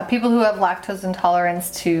people who have lactose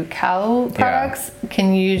intolerance to cow products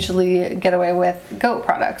can usually get away with goat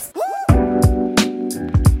products.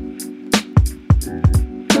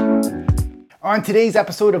 On today's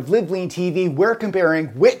episode of Live Lean TV, we're comparing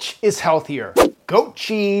which is healthier, goat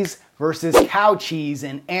cheese versus cow cheese,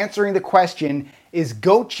 and answering the question, is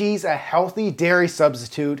goat cheese a healthy dairy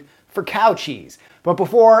substitute for cow cheese? But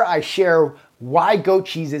before I share why goat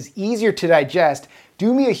cheese is easier to digest,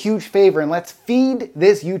 do me a huge favor and let's feed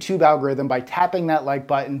this YouTube algorithm by tapping that like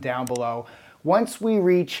button down below. Once we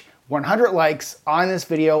reach 100 likes on this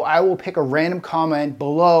video, I will pick a random comment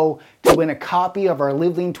below to win a copy of our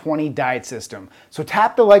Live Lean 20 diet system. So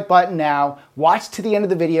tap the like button now, watch to the end of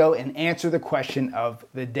the video, and answer the question of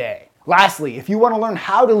the day. Lastly, if you want to learn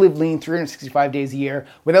how to live lean 365 days a year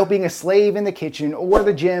without being a slave in the kitchen or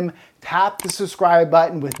the gym, tap the subscribe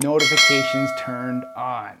button with notifications turned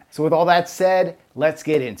on. So with all that said, let's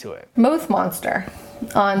get into it. Moth Monster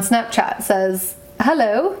on Snapchat says,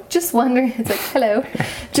 hello, just wondering, it's like, hello,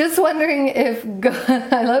 just wondering if,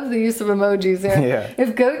 I love the use of emojis here,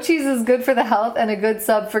 if goat cheese is good for the health and a good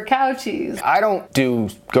sub for cow cheese. I don't do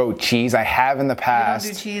goat cheese. I have in the past.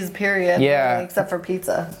 You don't do cheese, period. Yeah. Except for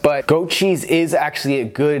pizza. But goat cheese is actually a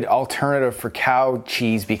good alternative for cow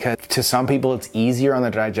cheese because to some people it's easier on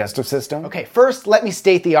the digestive system. Okay, first let me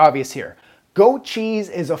state the obvious here. Goat cheese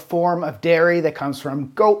is a form of dairy that comes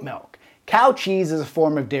from goat milk. Cow cheese is a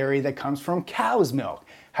form of dairy that comes from cow's milk.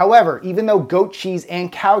 However, even though goat cheese and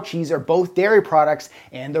cow cheese are both dairy products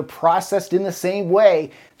and they're processed in the same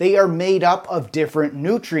way, they are made up of different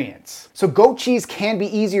nutrients. So goat cheese can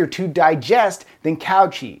be easier to digest than cow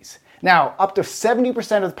cheese. Now, up to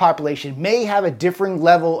 70% of the population may have a differing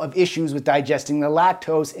level of issues with digesting the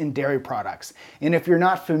lactose in dairy products. And if you're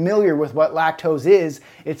not familiar with what lactose is,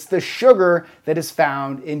 it's the sugar that is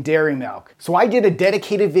found in dairy milk. So I did a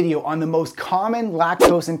dedicated video on the most common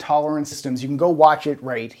lactose intolerance symptoms. You can go watch it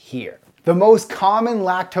right here. The most common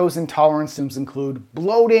lactose intolerance symptoms include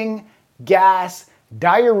bloating, gas,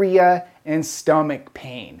 diarrhea, and stomach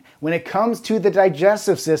pain. When it comes to the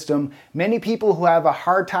digestive system, many people who have a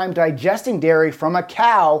hard time digesting dairy from a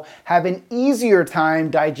cow have an easier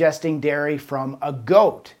time digesting dairy from a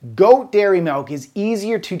goat. Goat dairy milk is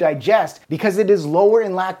easier to digest because it is lower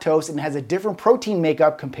in lactose and has a different protein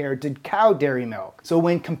makeup compared to cow dairy milk. So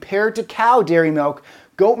when compared to cow dairy milk,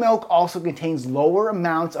 goat milk also contains lower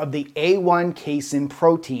amounts of the A1 casein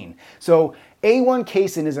protein. So A1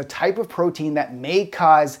 casein is a type of protein that may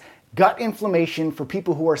cause gut inflammation for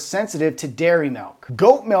people who are sensitive to dairy milk.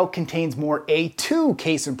 Goat milk contains more A2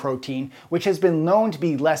 casein protein, which has been known to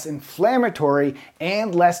be less inflammatory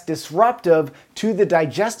and less disruptive to the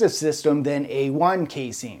digestive system than A1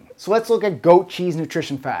 casein. So let's look at goat cheese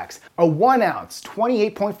nutrition facts. A 1 ounce,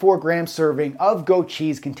 28.4 gram serving of goat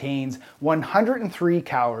cheese contains 103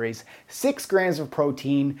 calories, 6 grams of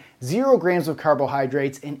protein, 0 grams of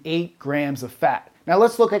carbohydrates, and 8 grams of fat. Now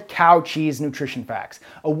let's look at cow cheese nutrition facts.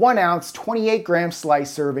 A 1 ounce, 28 gram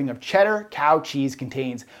slice serving of cheddar cow cheese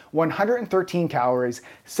contains 113 calories,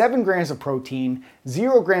 7 grams of protein,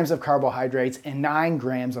 0 grams of carbohydrates, and 9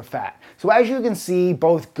 grams of fat. So as you can see,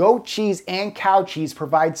 both goat cheese and cow cheese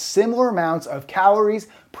provide similar amounts of calories,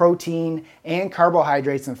 protein, and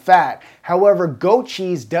carbohydrates and fat. However, goat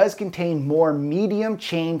cheese does contain more medium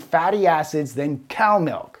chain fatty acids than cow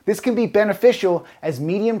milk. This can be beneficial as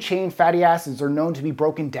medium chain fatty acids are known to be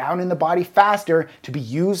broken down in the body faster to be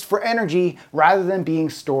used for energy rather than being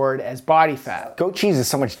stored as body fat. Goat cheese is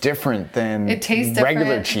so much different than It tastes regular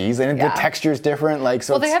different. cheese, and the texture is different.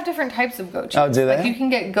 Well, they have different types of goat cheese. Oh, do they? Like you can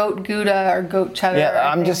get goat Gouda or goat cheddar.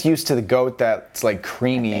 Yeah, I'm just used to the goat that's like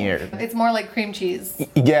creamy. It's more like cream cheese.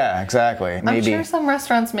 Yeah, exactly. I'm sure some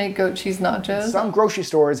restaurants make goat cheese nachos. Some grocery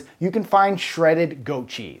stores, you can find shredded goat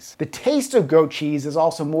cheese. The taste of goat cheese is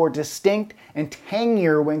also more distinct and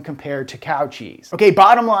tangier when compared to cow cheese. Okay,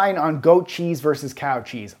 bottom line on goat cheese versus cow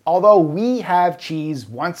cheese. Although we have cheese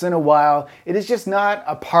once in a while, it is just not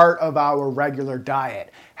a part of our regular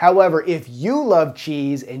diet. However, if you love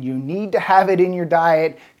cheese and you need to have it in your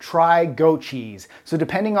diet, try goat cheese. So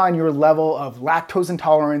depending on your level of lactose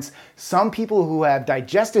intolerance, some people who have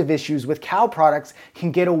digestive issues with cow products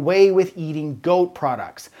can get away with eating goat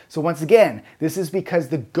products. So once again, this is because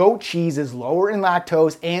the goat cheese is lower in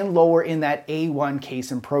lactose and lower in that A1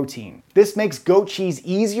 casein protein. This makes goat cheese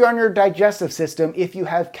easier on your digestive system if you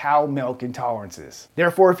have cow milk intolerances.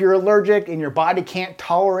 Therefore, if you're allergic and your body can't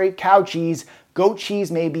tolerate cow cheese, goat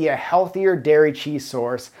cheese may be a healthier dairy cheese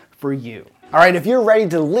source for you. All right, if you're ready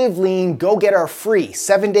to live lean, go get our free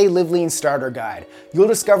 7-day Live Lean Starter Guide. You'll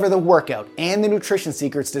discover the workout and the nutrition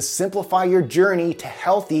secrets to simplify your journey to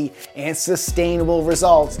healthy and sustainable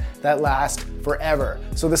results that last forever.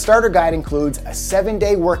 So the Starter Guide includes a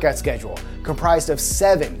 7-day workout schedule comprised of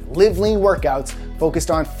 7 Live Lean workouts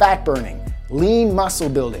focused on fat burning, lean muscle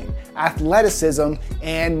building, athleticism,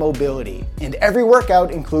 and mobility. And every workout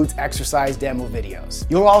includes exercise demo videos.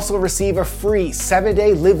 You'll also receive a free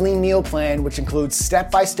 7-day Live Lean meal plan, which includes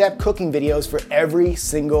step-by-step cooking videos for every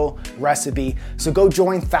single recipe. So go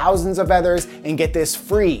join thousands of others and get this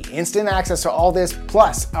free instant access to all this,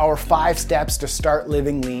 plus our 5 steps to start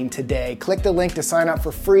living lean today. Click the link to sign up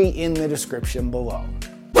for free in the description below.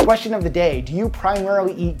 Question of the day, do you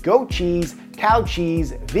primarily eat goat cheese, cow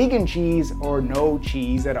cheese, vegan cheese, or no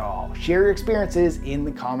cheese at all? Share your experiences in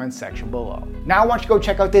the comments section below. Now I want you to go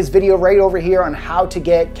check out this video right over here on how to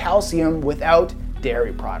get calcium without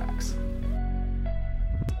dairy products.